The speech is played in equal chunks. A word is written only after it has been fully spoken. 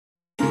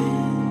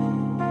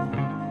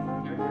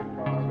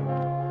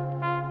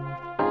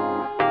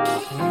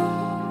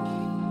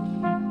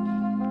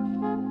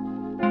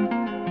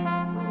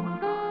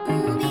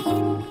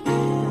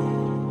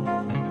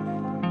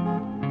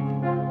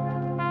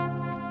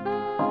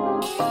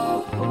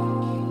Welcome,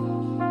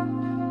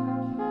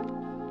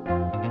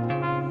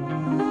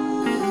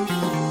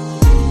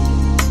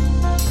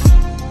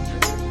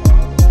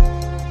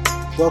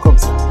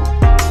 sir.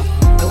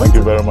 Thank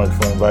you very much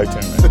for inviting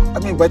me. I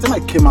mean, by the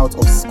time I came out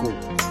of school,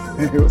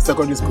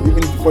 secondary school,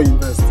 even before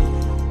university,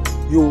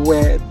 you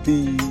were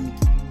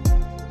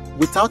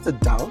without a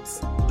doubt,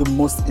 the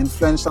most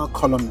influential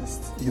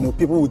columnist. You know,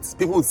 people would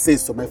say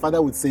so. My father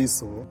would say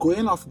so.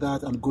 Going off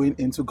that and going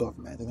into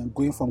government, and then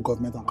going from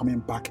government and coming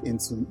back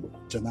into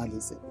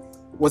journalism,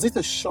 was it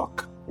a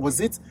shock? Was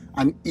it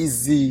an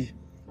easy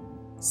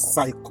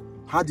cycle?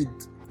 How did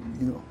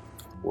you know?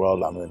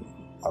 Well, I mean,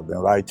 I've been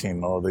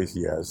writing all these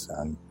years,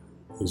 and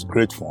it's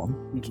great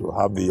fun to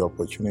have the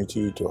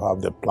opportunity, to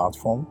have the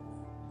platform,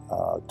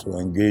 to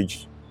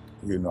engage,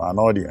 an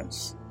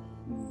audience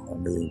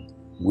on a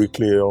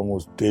weekly,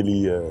 almost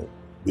daily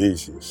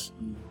basis,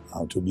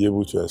 and to be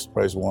able to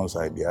express one's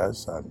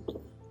ideas and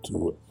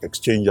to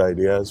exchange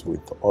ideas with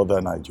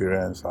other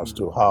Nigerians as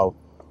to how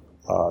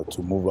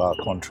to move our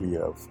country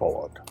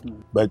forward.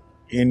 But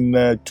in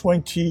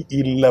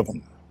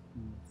 2011,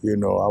 I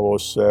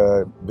was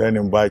then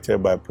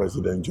invited by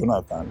President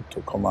Jonathan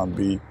to come and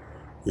be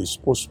a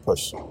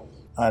spokesperson.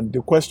 And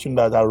the question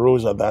that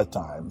arose at that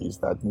time is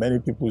that many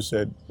people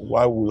said,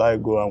 why would I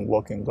go and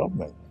work in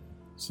government?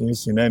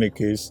 Since in any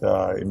case,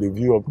 in the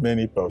view of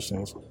many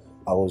persons,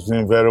 I was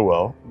doing very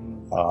well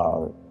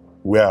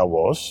where I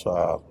was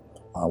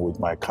and with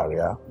my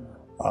career.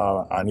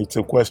 And it's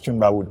a question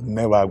that would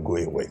never go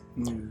away,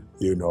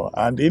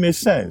 And in a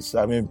sense,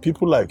 I mean,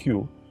 people like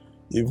you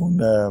even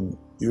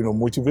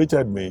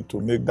motivated me to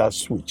make that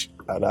switch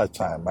at that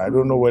time. I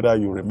don't know whether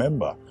you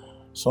remember.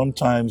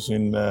 Sometimes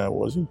in,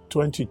 was it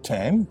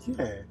 2010?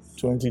 Yes.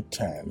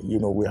 2010,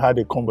 we had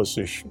a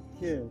conversation.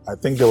 Yes. I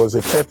think there was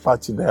a third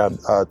party there,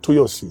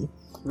 Toyosi.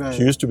 Right.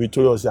 She used to be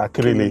Toyosi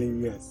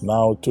Akerele. Yes.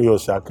 Now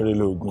Toyosi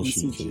Akerele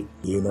Ogunshiji.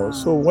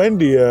 So when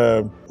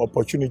the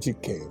opportunity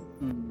came,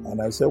 and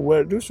I said,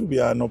 well, this should be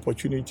an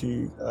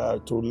opportunity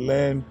to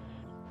learn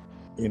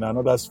in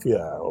another sphere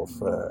of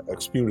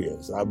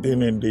experience. I've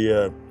been in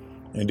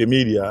the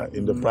media,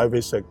 in the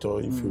private sector,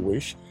 if you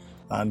wish,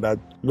 and that,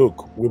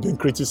 look, we've been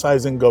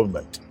criticizing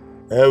government.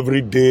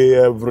 Every day,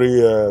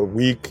 every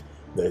week,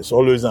 there's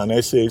always an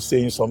essay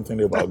saying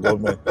something about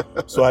government.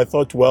 So I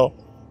thought, well,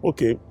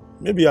 okay,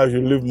 maybe I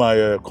should leave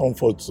my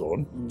comfort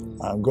zone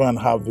and go and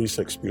have this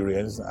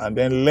experience and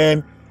then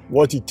learn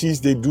what it is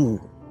they do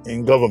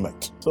in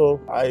government. So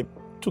I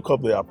took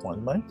up the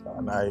appointment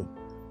and I,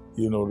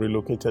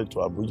 relocated to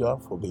Abuja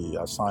for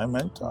the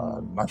assignment,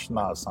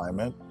 national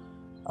assignment.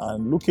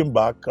 And looking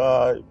back,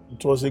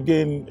 it was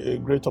again a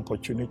great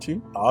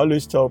opportunity. I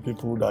always tell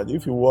people that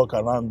if you walk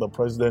around the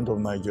president of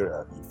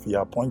Nigeria, if he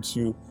appoints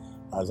you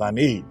as an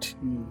aide,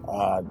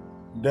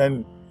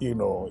 then,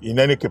 in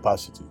any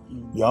capacity,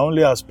 you're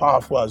only as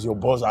powerful as your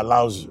boss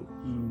allows you.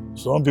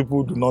 Some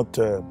people do not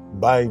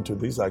buy into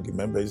this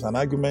argument, but it's an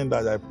argument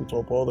that I put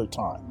up all the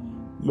time.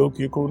 Look,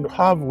 you could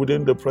have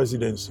within the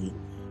presidency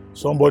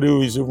somebody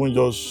who is even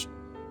just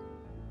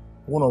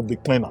one of the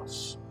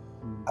cleaners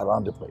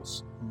around the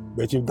place.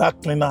 But if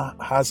that cleaner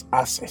has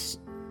access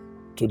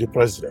to the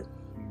president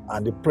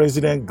and the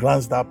president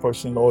grants that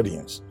person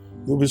audience,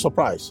 you'll be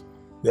surprised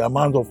the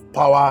amount of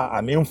power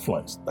and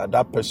influence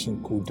that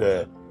person could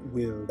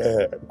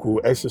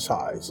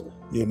exercise,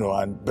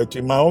 But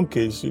in my own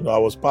case, I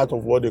was part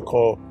of what they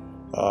call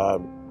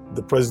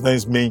the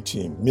president's main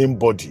team, main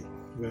body,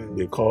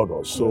 they called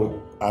us.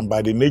 So, and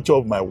by the nature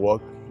of my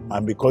work,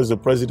 and because the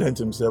president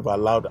himself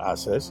allowed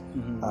access,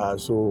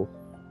 so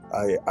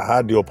I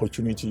had the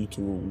opportunity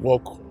to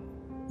work,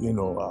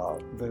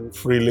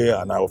 freely,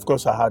 and of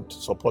course I had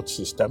support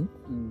system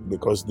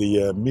because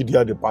the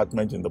media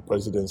department in the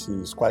presidency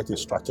is quite a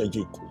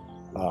strategic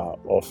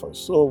office.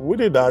 So we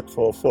did that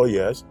for 4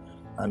 years,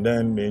 and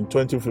then in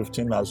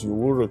 2015, as you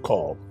will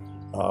recall,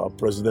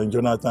 President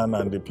Jonathan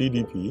and the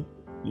PDP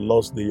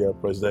lost the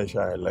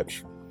presidential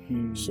election.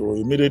 So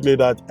immediately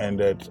that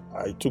ended,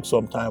 I took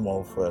some time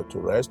off to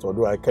rest,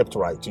 although I kept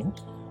writing,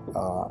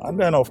 and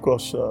then of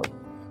course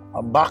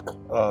I'm back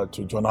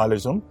to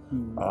journalism,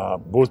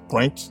 both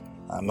print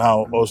and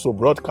now also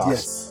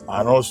broadcast,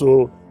 and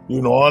also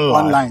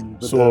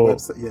online. So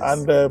website, yes.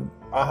 And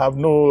I have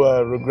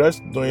no regrets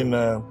doing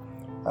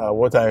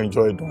what I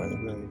enjoy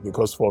doing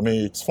because for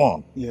me it's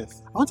fun.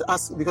 Yes, I want to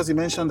ask because you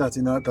mentioned that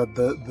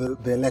that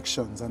the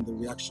elections and the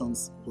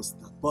reactions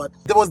post that, but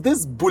there was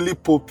this bully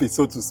pulpit,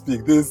 so to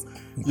speak, this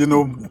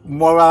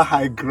moral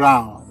high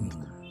ground,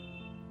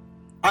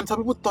 and some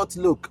people thought,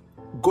 look,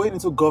 going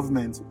into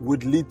government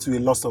would lead to a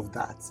loss of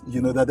that.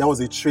 That there was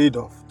a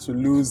trade-off to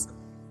lose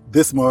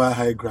this moral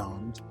high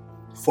ground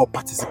for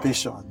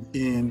participation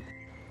in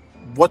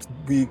what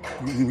we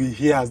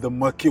hear as the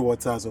murky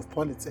waters of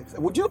politics.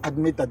 Would you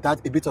admit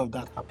that a bit of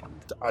that happened?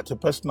 At a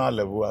personal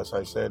level, as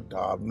I said,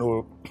 I have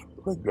no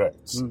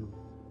regrets.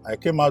 I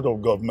came out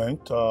of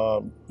government,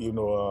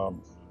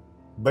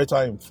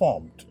 better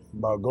informed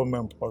about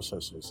government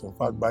processes. In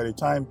fact, by the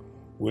time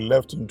we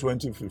left in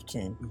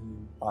 2015,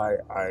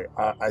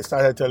 I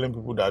started telling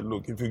people that,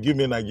 look, if you give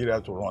me Nigeria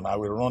to run, I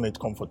will run it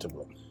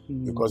comfortably.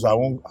 Because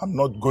I'm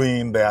not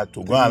going there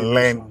to go and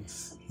learn,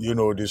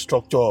 the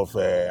structure of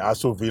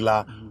Aso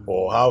Villa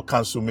or how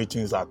council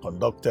meetings are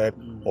conducted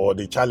or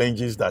the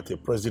challenges that a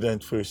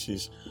president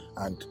faces.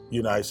 And,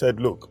 I said,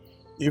 look,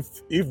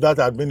 if that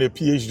had been a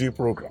PhD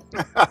program,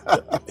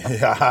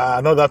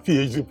 another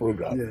PhD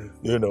program,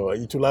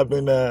 it would have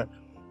been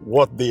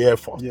worth the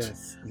effort.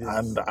 Yes.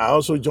 And I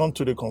also jumped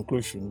to the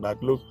conclusion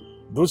that, look,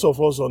 those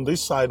of us on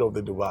this side of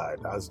the divide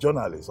as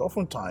journalists,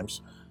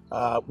 oftentimes,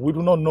 we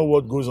do not know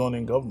what goes on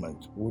in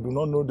government. We do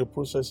not know the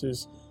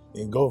processes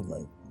in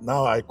government.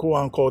 Now, I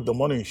co-anchored the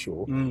morning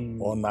show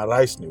on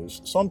Arise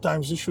News.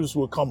 Sometimes issues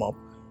will come up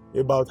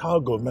about how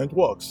government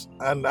works.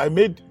 And I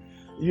may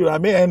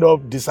end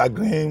up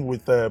disagreeing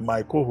with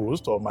my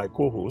co-host or my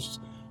co-hosts,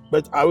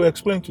 but I will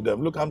explain to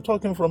them, look, I'm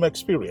talking from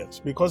experience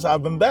because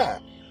I've been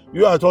there.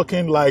 You are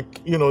talking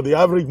like, the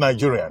average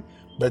Nigerian,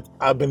 but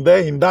I've been there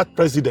in that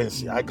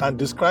presidency. I can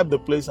describe the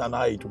place and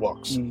how it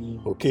works,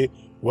 okay?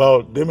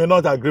 Well, they may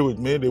not agree with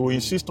me. They will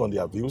insist on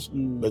their views,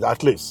 but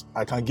at least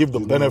I can give the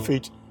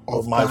benefit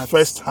of my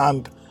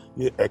first-hand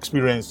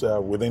experience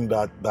within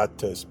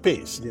that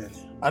space.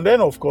 Yes. And then,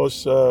 of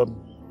course,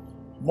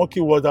 murky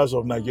waters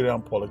of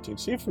Nigerian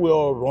politics. If we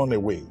all run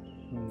away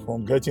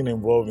from getting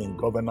involved in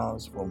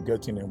governance, from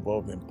getting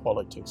involved in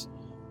politics,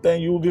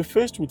 then you will be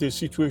faced with a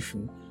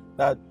situation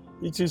that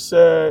it is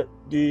the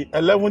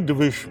 11th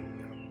division.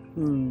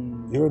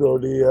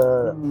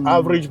 The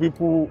average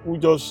people who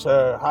just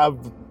have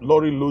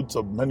lorry loads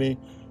of money,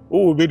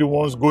 who will be the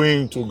ones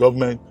going to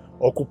government,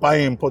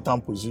 occupying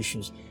important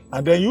positions.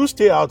 And then you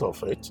stay out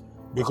of it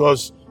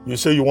because you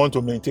say you want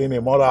to maintain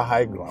a moral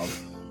high ground.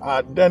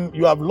 Then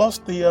you have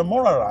lost the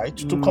moral right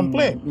to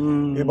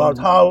complain about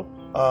how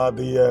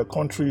the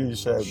country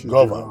is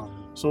governed.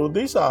 So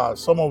these are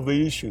some of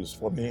the issues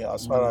for me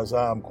as far as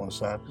I am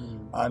concerned.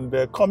 And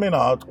coming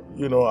out,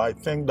 I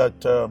think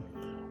that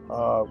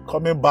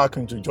coming back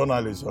into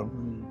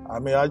journalism,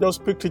 I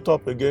just picked it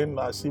up again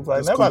as if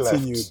I never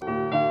left.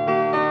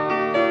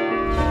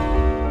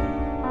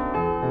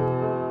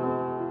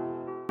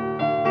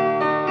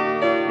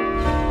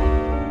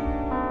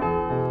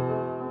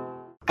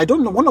 I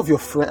don't know, one of your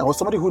friends or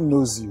somebody who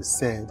knows you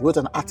wrote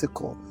an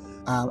article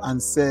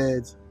and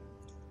said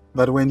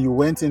that when you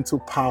went into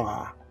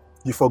power,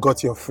 you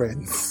forgot your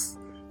friends.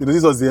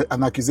 This was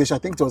an accusation. I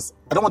think it was,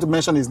 I don't want to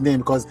mention his name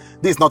because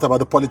this is not about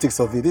the politics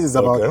of it. This is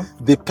about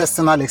the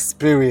personal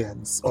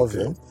experience of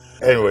it.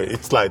 Anyway,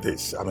 it's like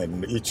this.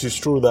 It is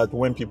true that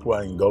when people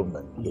are in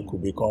government, they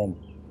could become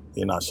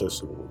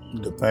inaccessible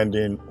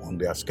depending on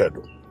their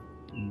schedule.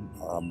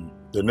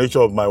 The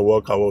nature of my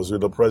work, I was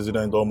with the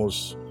president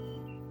almost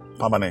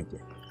permanently,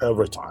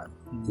 every time.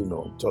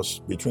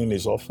 Just between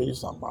his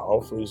office and my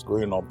office,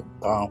 going up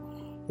and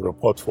down,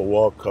 report for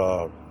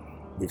work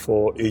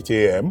before 8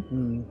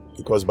 a.m.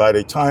 Because by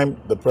the time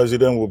the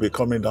president will be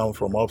coming down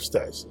from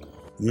upstairs,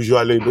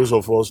 usually those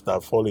of us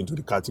that fall into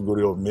the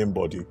category of main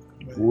body,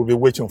 we will be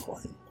waiting for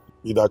him,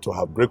 either to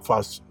have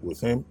breakfast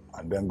with him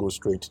and then go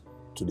straight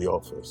to the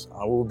office.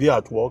 And we'll be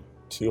at work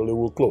till it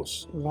will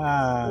close.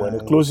 Wow. When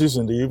it closes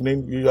in the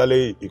evening,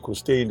 usually it could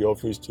stay in the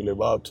office till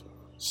about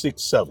 6,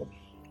 7.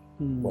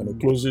 When it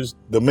closes,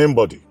 the main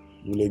body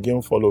will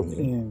again follow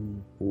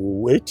him. We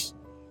will wait.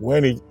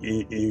 When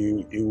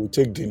he will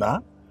take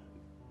dinner,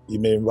 he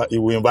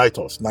will invite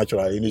us,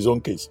 naturally, in his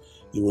own case.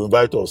 He will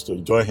invite us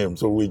to join him.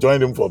 So we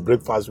join him for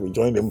breakfast, we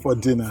join him for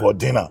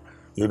dinner.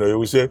 He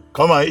will say,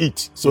 come and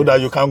eat so that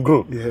you can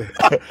grow.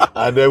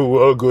 And then we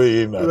will all go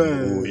in and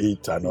we will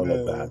eat and all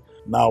of that.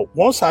 Now,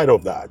 one side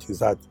of that is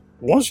that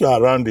once you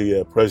are around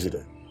the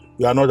president,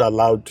 you are not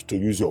allowed to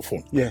use your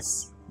phone.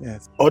 Yes.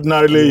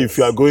 Ordinarily, if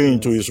you are going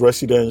into his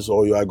residence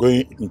or you are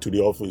going into the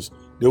office,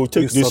 they will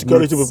take the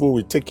security people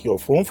will take your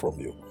phone from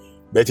you.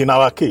 But in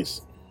our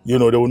case, they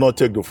will not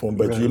take the phone.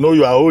 But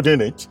you are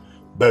holding it,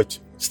 but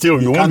still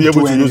you won't be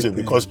able to use it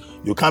because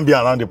you can't be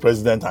around the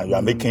president and you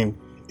are making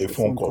a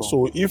phone call.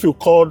 So if you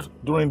called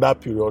during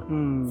that period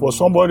for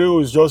somebody who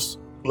is just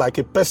like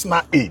a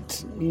personal aid,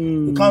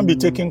 you can't be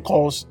taking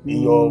calls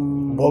in your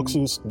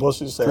boss's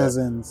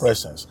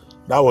presence.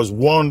 That was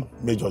one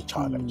major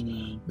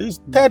challenge. This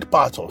third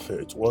part of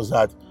it was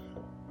that,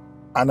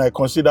 and I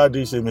consider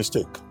this a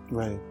mistake.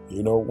 Right.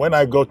 When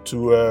I got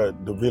to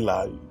the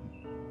villa,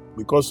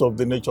 because of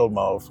the nature of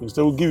my office,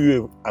 they will give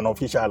you an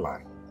official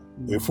line,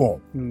 a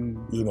phone.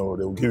 They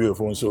will give you a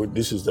phone, so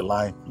this is the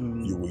line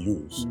you will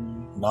use.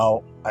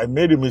 Now, I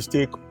made a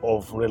mistake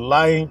of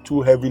relying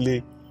too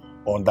heavily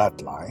on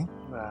that line.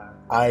 Right.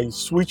 I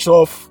switched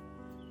off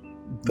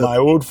my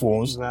old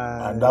phones,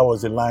 and that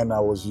was the line I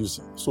was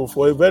using. So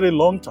for a very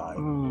long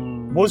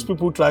time, most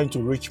people trying to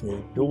reach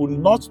me, they will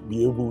not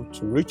be able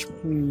to reach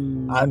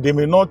me. And they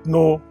may not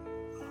know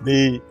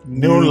the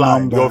new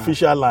line, the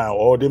official line,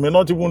 or they may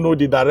not even know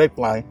the direct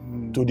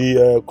line to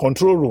the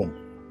control room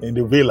in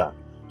the villa.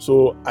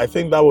 So I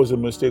think that was a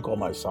mistake on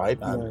my side.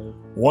 And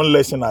one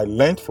lesson I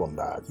learned from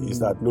that is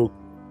that, look,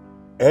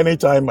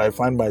 anytime I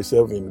find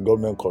myself in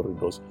government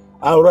corridors,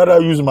 I would rather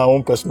use my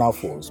own personal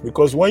phones,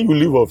 because when you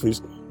leave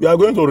office, you are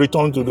going to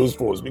return to those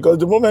phones, because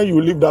the moment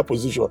you leave that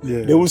position,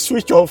 they will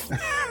switch off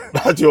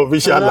that your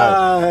official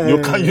line.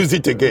 You can't use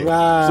it again.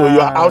 So you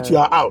are out, you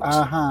are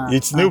out.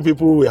 It's new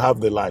people will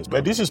have the lines.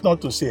 But this is not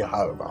to say,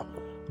 however,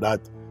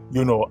 that,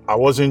 I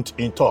wasn't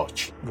in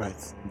touch. Right.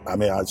 I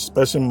mean, as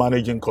person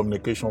managing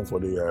communication for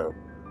the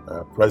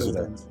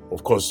president,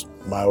 of course,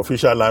 my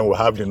official line will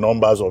have the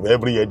numbers of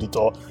every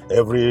editor,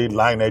 every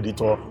line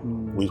editor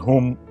with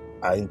whom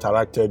I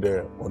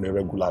interacted on a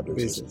regular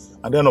basis.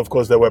 And then, of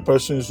course, there were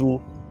persons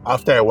who,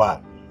 after a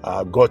while,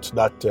 got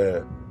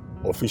that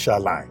official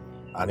line,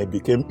 and it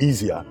became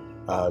easier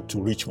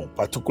to reach me,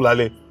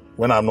 particularly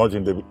when I'm not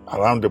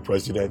around the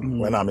president,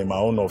 when I'm in my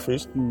own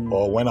office,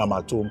 or when I'm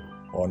at home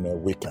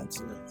on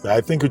weekends. So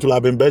I think it would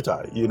have been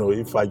better,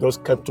 if I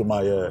just kept to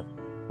my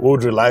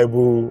old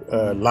reliable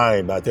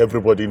line that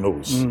everybody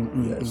knows.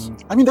 Yes.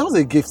 I mean, that was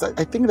a gift.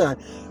 I think that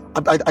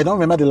I don't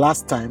remember the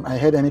last time I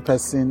heard any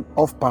person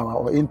off power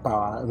or in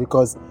power,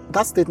 because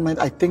that statement,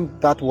 I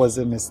think that was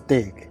a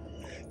mistake.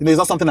 It's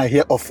not something I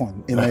hear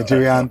often in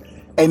Nigerian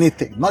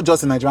anything, not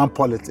just in Nigerian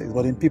politics,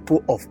 but in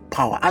people of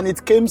power. And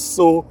it came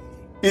so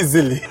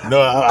easily.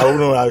 No,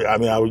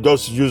 I will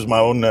just use my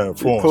own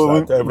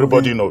phones that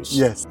everybody knows.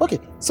 Yes. Okay.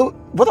 So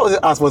what I was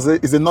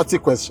asked is a naughty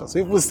question.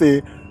 So people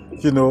say,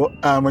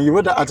 when you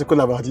wrote that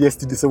article about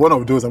yesterday, so one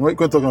of those, I'm going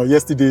to talk about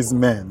yesterday's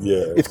men.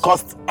 Yes. It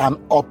caused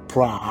an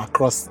uproar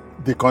across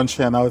the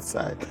country and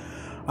outside.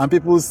 And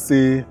people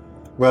say,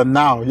 well,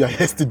 now you're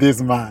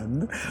yesterday's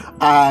man.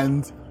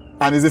 And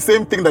it's the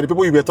same thing that the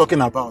people you were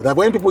talking about, that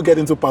when people get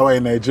into power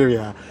in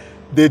Nigeria,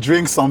 they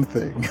drink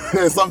something.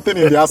 There's something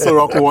in the Aso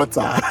Rock water.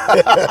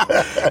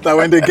 That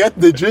when they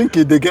drink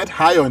it, they get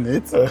high on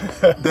it.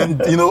 Then,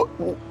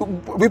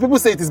 people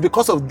say it is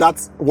because of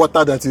that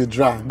water that you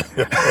drank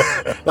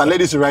that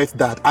led you to write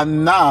that.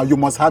 And now you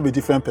must have a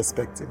different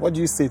perspective. What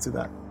do you say to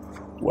that?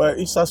 Well,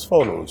 it's as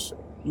follows.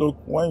 Look,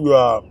 when you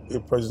are a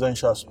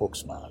presidential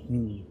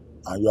spokesman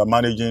and you are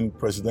managing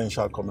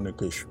presidential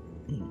communication,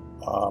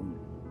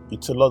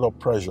 it's a lot of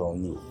pressure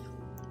on you.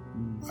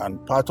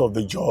 And part of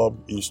the job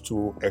is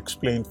to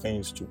explain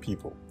things to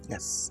people.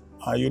 Yes.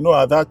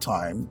 At that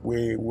time,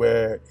 we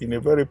were in a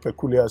very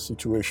peculiar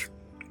situation.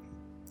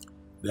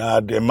 There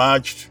had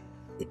emerged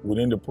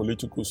within the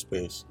political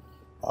space,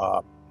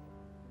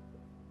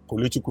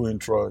 political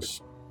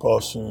interests,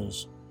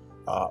 persons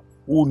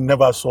who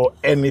never saw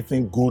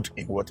anything good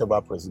in whatever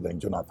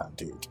President Jonathan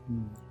did.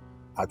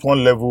 At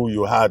one level,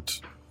 you had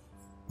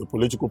the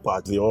political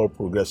party, the All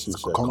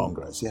Progressives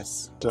Congress.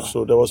 Yes.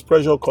 So there was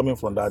pressure coming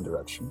from that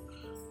direction.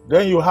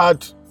 Then you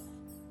had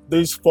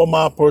these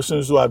former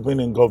persons who had been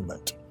in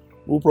government,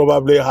 who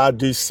probably had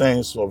this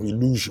sense of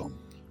illusion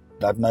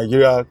that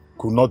Nigeria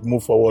could not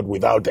move forward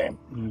without them,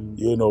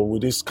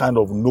 with this kind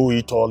of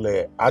know-it-all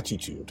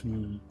attitude.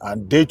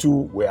 And they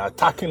too were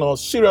attacking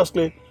us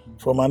seriously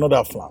from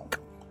another flank.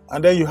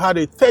 And then you had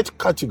a third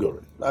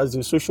category, that's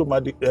the social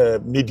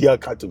media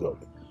category.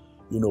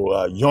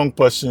 Young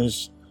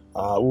persons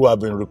who have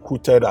been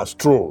recruited as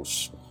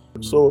trolls.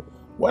 So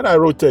when I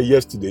wrote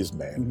Yesterday's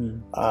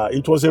Men,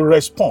 it was a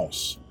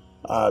response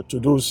to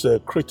those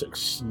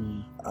critics.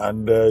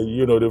 And,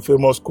 the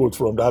famous quote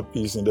from that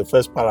piece in the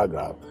first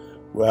paragraph,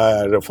 where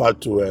I referred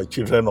to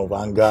children of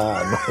anger,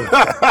 and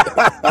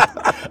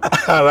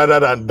rather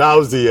than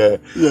douse the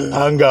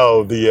anger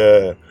of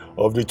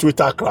the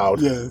Twitter crowd,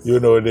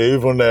 they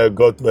even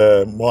got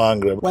more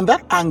angry. When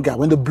that anger,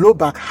 when the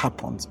blowback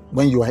happened,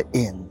 when you are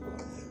in,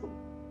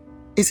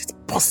 is it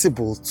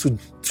possible to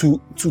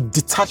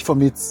detach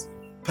from it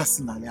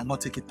personally and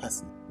not take it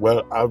personally?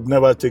 Well, I've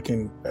never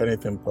taken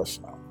anything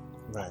personal.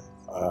 Right.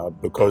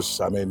 Because,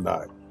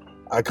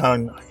 I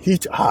can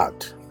hit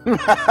hard.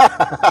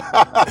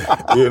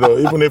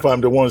 Even if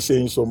I'm the one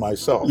saying so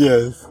myself.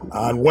 Yes.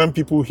 And when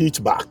people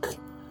hit back,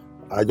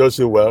 I just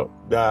say, well,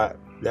 they're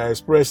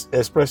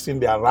expressing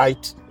their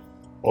right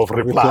of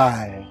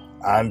reply.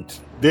 And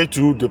they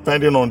too,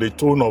 depending on the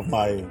tone of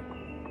my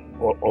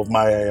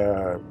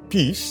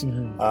piece,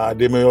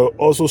 they may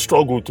also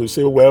struggle to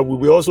say, well, we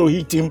will also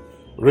hit him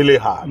really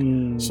hard.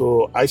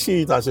 So I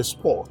see it as a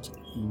sport.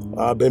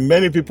 But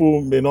many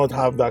people may not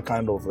have that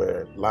kind of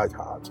light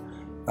heart.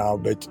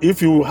 But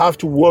if you have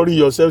to worry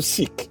yourself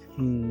sick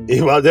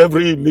about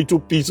every little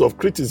piece of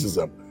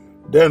criticism,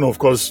 then of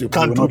course you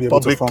can't do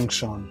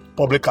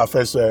public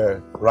affairs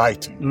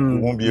writing. You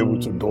won't be able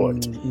to do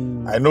it.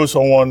 I know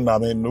someone,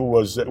 who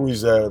is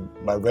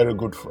my very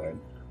good friend,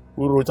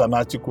 who wrote an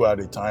article at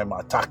the time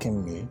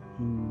attacking me.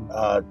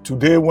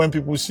 Today, when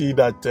people see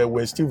that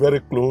we're still very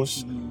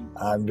close,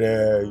 and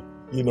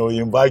he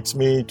invites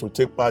me to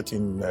take part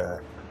in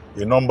a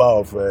number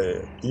of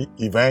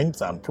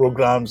events and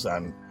programs,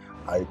 and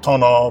I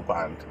turn up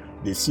and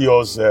they see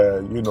us,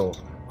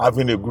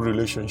 having a good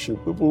relationship,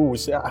 people will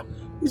say,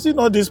 is it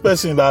not this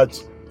person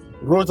that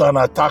wrote and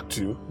attacked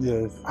you?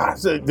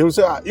 Yes. They will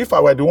say, if I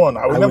were the one,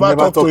 I would never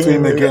talk to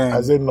him again.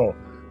 I said, no,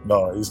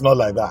 it's not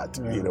like that.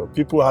 Yeah.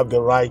 People have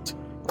the right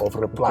of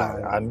reply,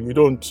 and you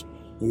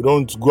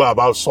don't go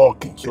about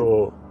sulking.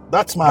 So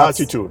That's my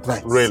attitude,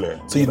 right.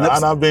 really. So and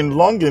I've been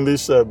long in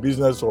this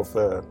business of,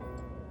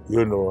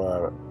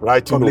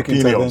 writing public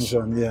opinions.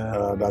 intervention.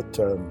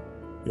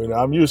 Yeah.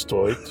 I'm used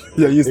to it.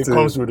 You're used it to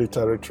comes with the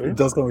territory. It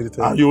does come with the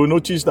territory. And you will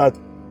notice that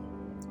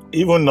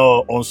even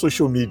on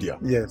social media,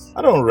 yes,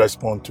 I don't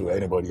respond to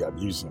anybody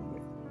abusing me.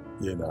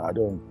 I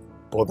don't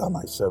bother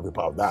myself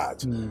about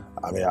that.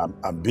 I mean,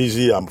 I'm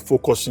busy. I'm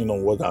focusing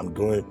on what I'm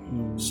doing.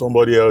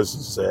 Somebody else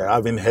is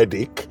having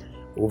headache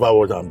over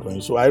what I'm doing.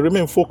 So I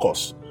remain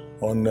focused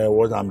on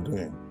what I'm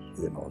doing.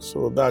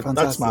 So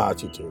that's my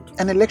attitude.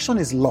 An election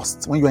is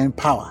lost when you're in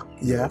power.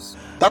 Yes.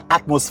 That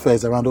atmosphere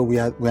is around,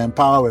 we're in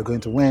power, we're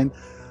going to win.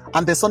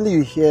 And then suddenly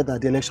you hear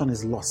that the election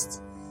is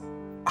lost.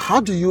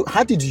 How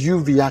did you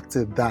react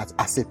to that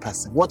as a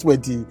person? What were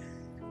the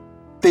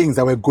things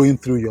that were going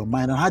through your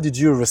mind, and how did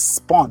you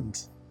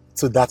respond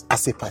to that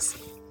as a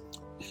person?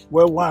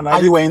 Well,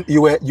 you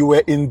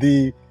were in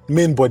the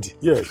main body.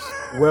 Yes.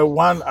 Well,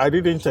 I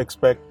didn't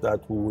expect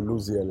that we would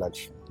lose the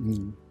election.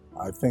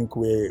 I think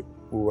we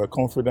were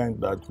confident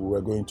that we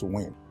were going to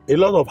win. A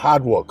lot of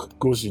hard work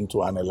goes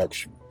into an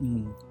election.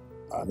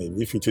 I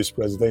mean, if it is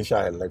presidential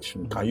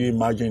election, can you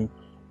imagine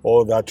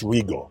all that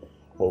rigor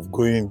of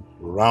going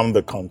around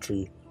the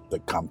country, the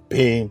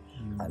campaign,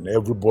 and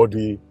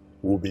everybody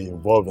will be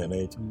involved in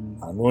it,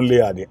 and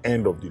only at the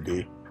end of the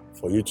day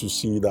for you to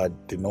see that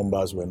the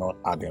numbers were not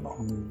adding up.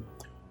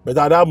 But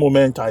at that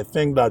moment, I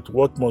think that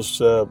what must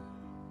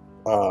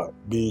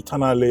be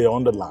eternally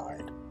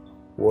underlined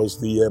was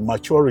the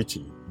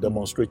maturity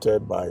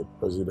demonstrated by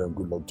President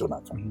Goodluck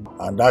Jonathan.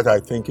 And that, I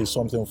think, is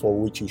something for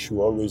which he should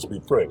always be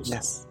praised.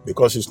 Yes.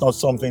 Because it's not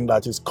something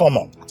that is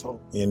common at all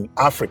in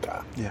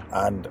Africa. Yeah.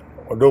 And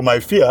although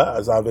my fear,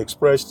 as I've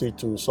expressed it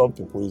to some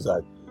people, is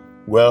that,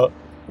 well,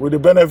 with the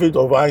benefit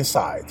of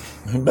hindsight,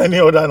 many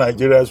other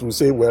Nigerians will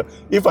say, well,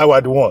 if I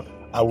were the one,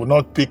 I would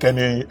not make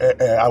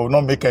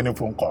any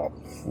phone call.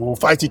 We will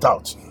fight it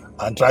out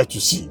and try to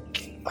see.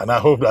 And I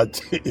hope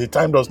that a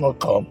time does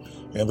not come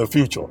in the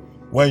future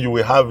when you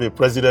will have a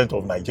president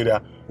of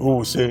Nigeria who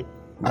will say,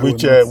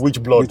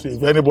 which blood?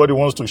 If anybody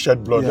wants to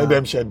shed blood, let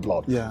them shed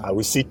blood. Yeah. I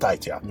will sit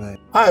tight here. Right.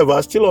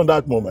 However, still on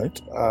that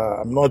moment,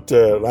 I'm not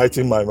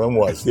writing my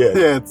memoirs yet.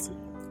 Yes.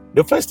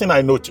 The first thing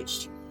I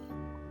noticed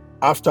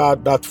after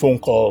that phone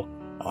call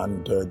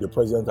and the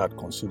president had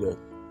considered,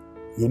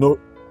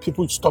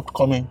 people stopped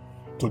coming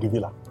to the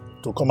villa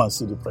to come and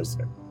see the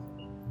president.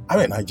 I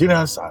mean,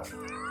 Nigerians are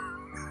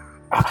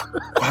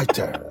quite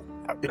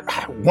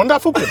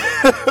wonderful people.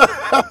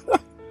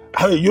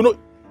 I mean,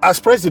 as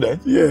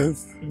president,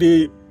 yes,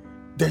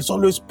 there's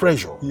always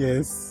pressure.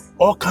 Yes.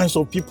 All kinds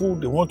of people,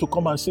 they want to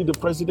come and see the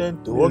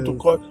president. They want to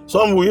call.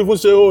 Some will even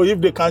say, oh,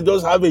 if they can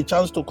just have a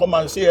chance to come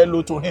and say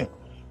hello to him.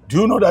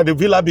 Do you know that the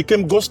villa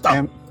became ghost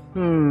town?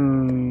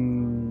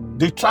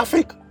 The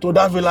traffic to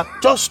that villa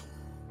just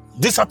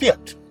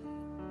disappeared.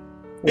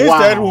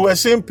 Instead, we were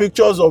seeing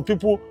pictures of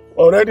people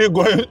already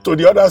going to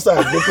the other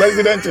side, the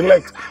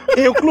president-elect,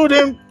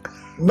 including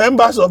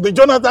members of the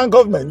Jonathan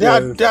government. They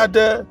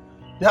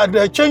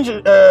had changed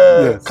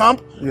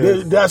camp.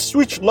 Yes. They had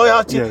switched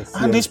loyalty,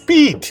 and the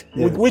speed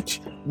with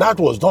which that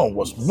was done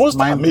was most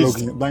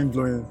amazing.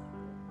 Mind-blowing.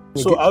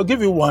 So I'll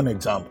give you one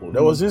example.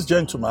 There was this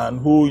gentleman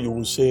who you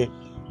would say,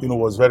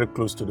 was very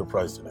close to the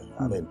president.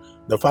 I mean,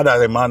 the fact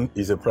that a man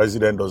is a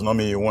president does not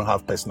mean you won't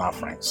have personal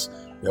friends.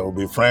 There will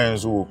be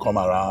friends who will come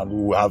around,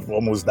 who will have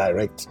almost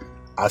direct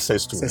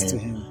access to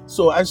him.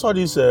 So I saw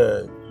this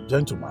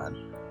gentleman.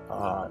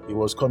 He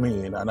was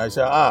coming in, and I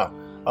said, how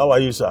are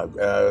you, sir?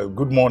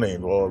 Good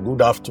morning, or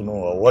good afternoon,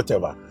 or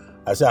whatever.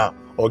 I said,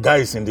 Oga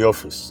is in the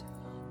office.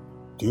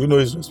 Do you know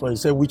his response?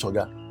 He said, which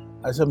Oga?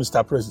 I said,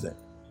 Mr. President.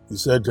 He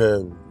said,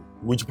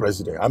 which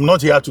president? I'm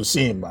not here to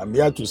see him. I'm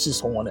here to see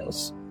someone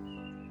else.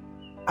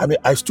 I mean,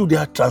 I stood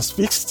there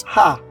transfixed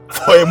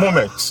for a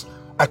moment.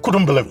 I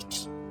couldn't believe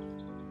it.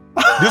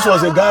 This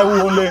was a guy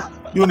who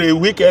only, a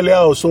week earlier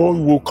or so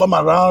will come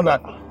around,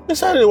 and he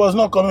said he was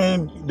not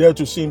coming there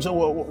to see him. So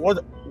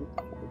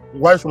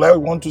why should I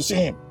want to see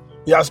him?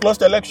 He has lost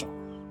the election.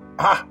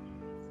 I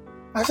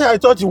said, I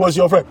thought he was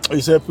your friend.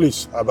 He said,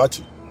 please,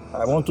 Abati,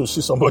 I want to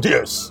see somebody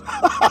else.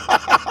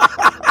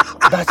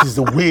 That is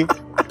the way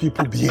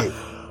people behave.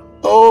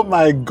 Oh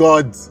my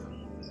God.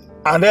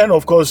 And then,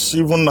 of course,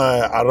 even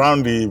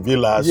around the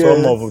villa,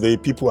 some of the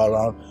people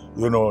around,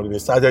 they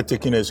started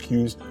taking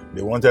excuse.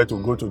 They wanted to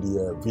go to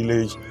the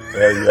village,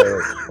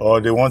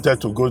 or they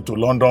wanted to go to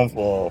London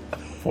for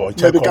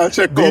check-up.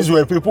 These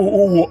were people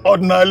who would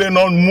ordinarily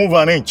not move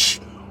an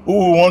inch, who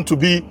would want to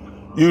be,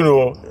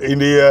 in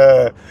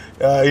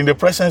the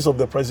presence of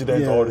the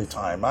president all the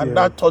time. And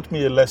that taught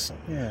me a lesson,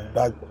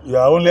 that you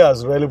are only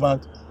as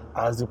relevant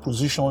as the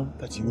position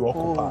that you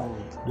occupy.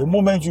 The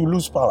moment you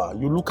lose power,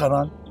 you look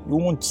around, you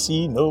won't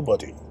see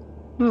nobody.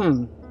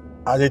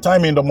 At the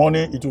time in the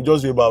morning, it will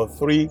just be about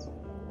 3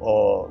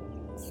 or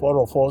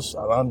 4 of us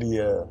around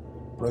the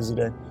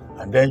president.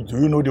 And then, do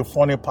you know the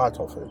funny part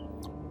of it?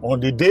 On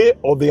the day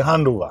of the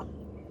handover,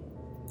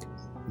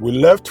 we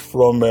left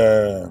from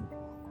the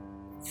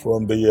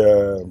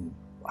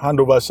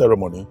handover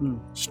ceremony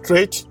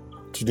straight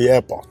to the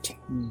airport.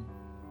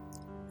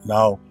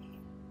 Now,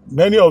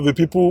 many of the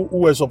people who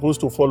were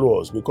supposed to follow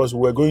us, because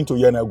we were going to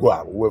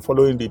Yenagoa, we were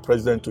following the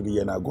president to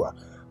Yenagoa.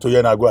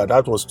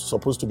 That was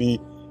supposed to be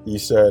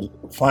his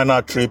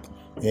final trip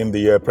in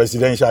the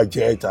presidential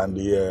jet and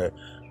the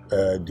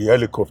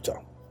helicopter.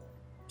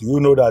 Do you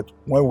know that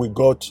when we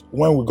got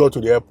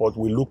to the airport,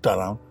 we looked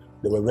around,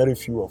 there were very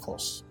few of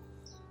us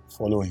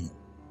following him.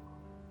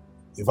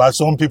 In fact,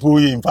 some people,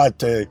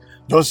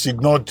 just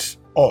ignored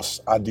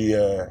us at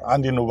the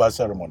handing over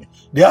ceremony.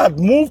 They had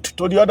moved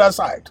to the other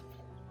side.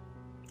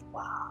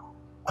 Wow!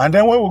 And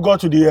then when we got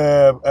to the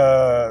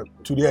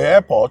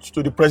airport,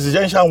 to the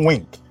presidential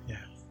wing,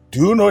 do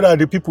you know that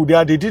the people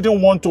there, they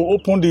didn't want to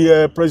open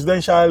the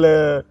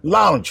presidential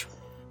lounge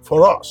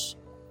for us?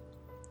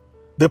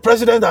 The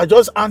president had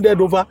just handed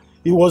over.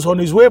 He was on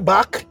his way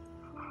back,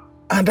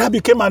 and that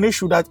became an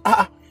issue that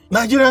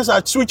Nigerians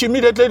had switched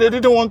immediately. They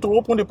didn't want to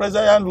open the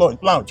presidential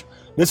lounge.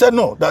 They said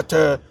no, that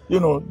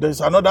there's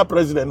another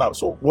president now.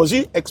 So was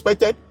he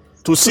expected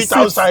to sit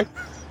outside?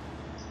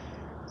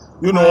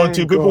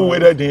 Until people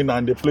waited in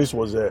and the place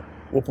was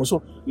open.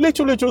 So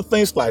little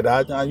things like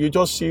that, and you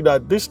just see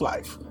that this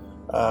life,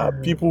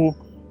 people,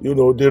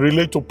 they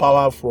relate to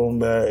power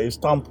from a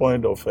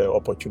standpoint of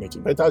opportunity.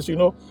 But as you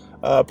know,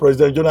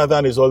 President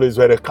Jonathan is always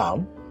very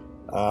calm.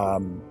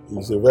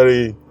 He's a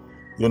very,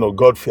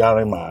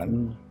 God-fearing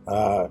man.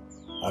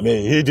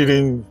 He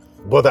didn't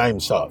bother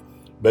himself.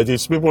 But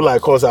it's people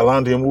like us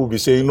around him who will be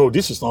saying, no,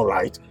 this is not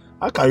right.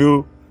 How can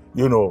you,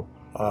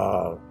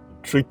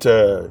 treat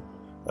a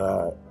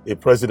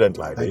president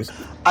like this?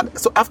 And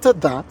so after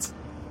that,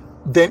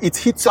 then it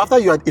hits you, after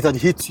it had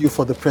hit you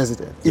for the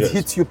president, it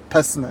hit you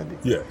personally.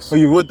 Yes. When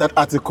you wrote that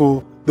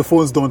article, the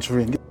phones don't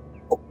ring.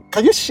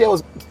 Can you share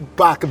us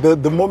back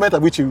the moment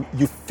at which you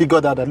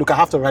figured out that, look, I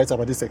have to write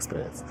about this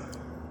experience?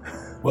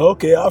 Well,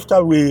 okay,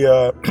 after we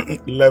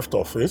left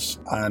office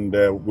and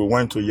we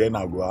went to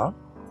Yenagoa,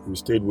 we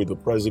stayed with the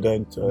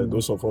president,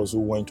 those of us who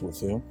went with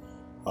him,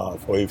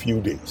 for a few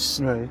days.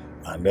 Right.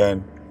 And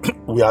then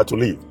we had to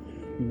leave.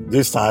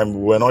 This time,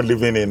 we were not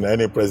living in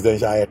any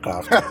presidential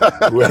aircraft.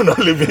 We were not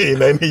living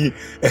in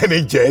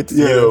any jet.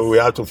 Yes. We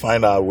had to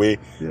find our way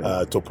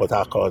to Port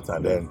Harcourt,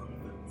 and then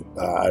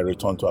I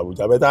returned to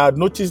Abuja. But I had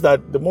noticed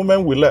that the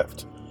moment we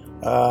left,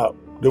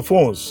 the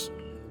phones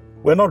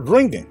were not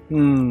ringing.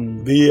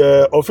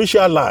 The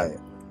official line,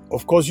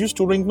 of course, used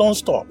to ring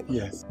non-stop.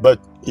 Yes. But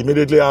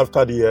immediately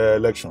after the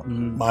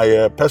election,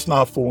 my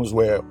personal phones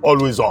were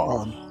always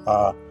on.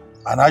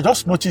 And I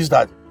just noticed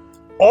that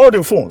all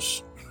the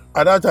phones,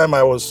 at that time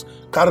I was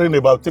carrying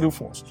about 3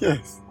 phones.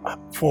 Yes.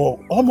 For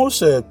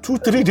almost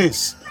 2-3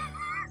 days,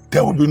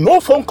 there would be no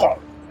phone call.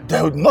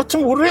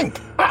 Nothing would ring.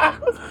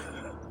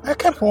 I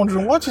kept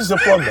wondering, what is the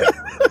problem?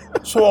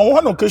 So on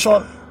one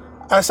occasion,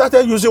 I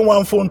started using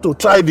one phone to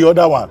try the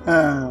other one.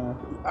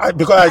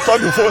 Because I thought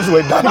the phones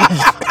were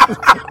damaged.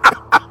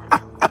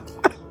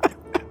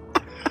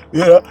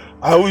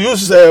 I will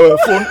use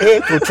phone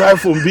A to try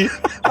phone B.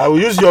 I will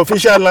use the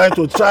official line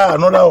to try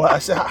another one. I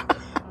said,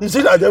 you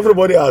see that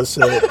everybody has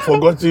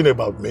forgotten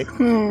about me.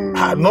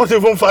 Not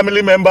even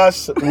family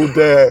members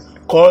would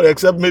call,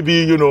 except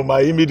maybe,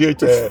 my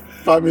immediate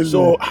family.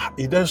 So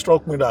it then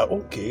struck me that,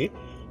 okay,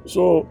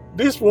 so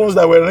these phones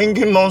that were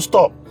ringing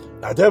non-stop,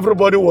 that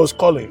everybody was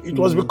calling, it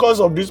was because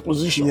of this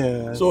position.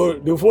 Yes. So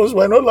the phones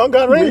were no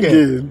longer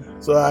ringing.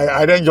 So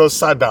I then just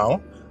sat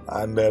down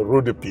and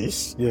wrote the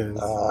piece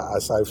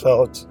as I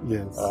felt,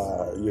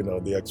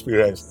 the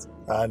experience.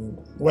 And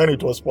when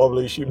it was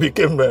published, it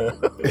became a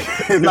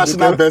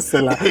national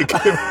bestseller.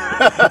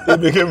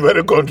 It became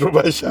very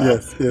controversial.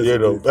 Yes,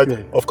 but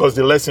of course,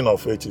 the lesson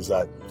of it is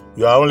that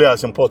you are only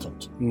as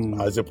important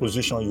as the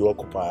position you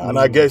occupy. And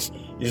I guess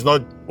it's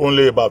not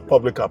only about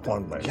public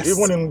appointment,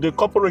 even in the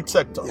corporate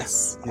sector.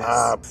 Yes.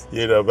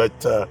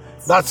 But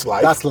that's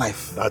life.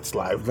 That's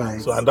life.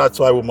 Right. So, and that's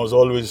why we must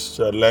always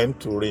learn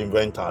to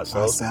reinvent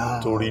ourselves,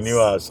 to renew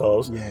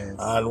ourselves. Yes.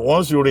 And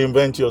once you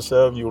reinvent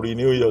yourself, you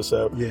renew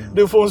yourself,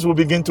 the phones will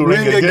begin to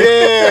ring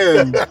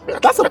again.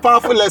 That's a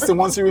powerful lesson.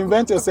 Once you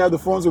reinvent yourself, the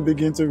phones will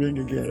begin to ring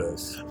again.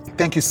 Yes.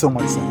 Thank you so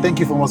much, sir. Thank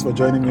you so much for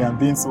joining me and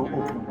being so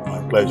open.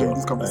 My pleasure.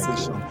 This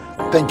conversation.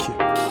 Thank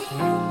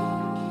you.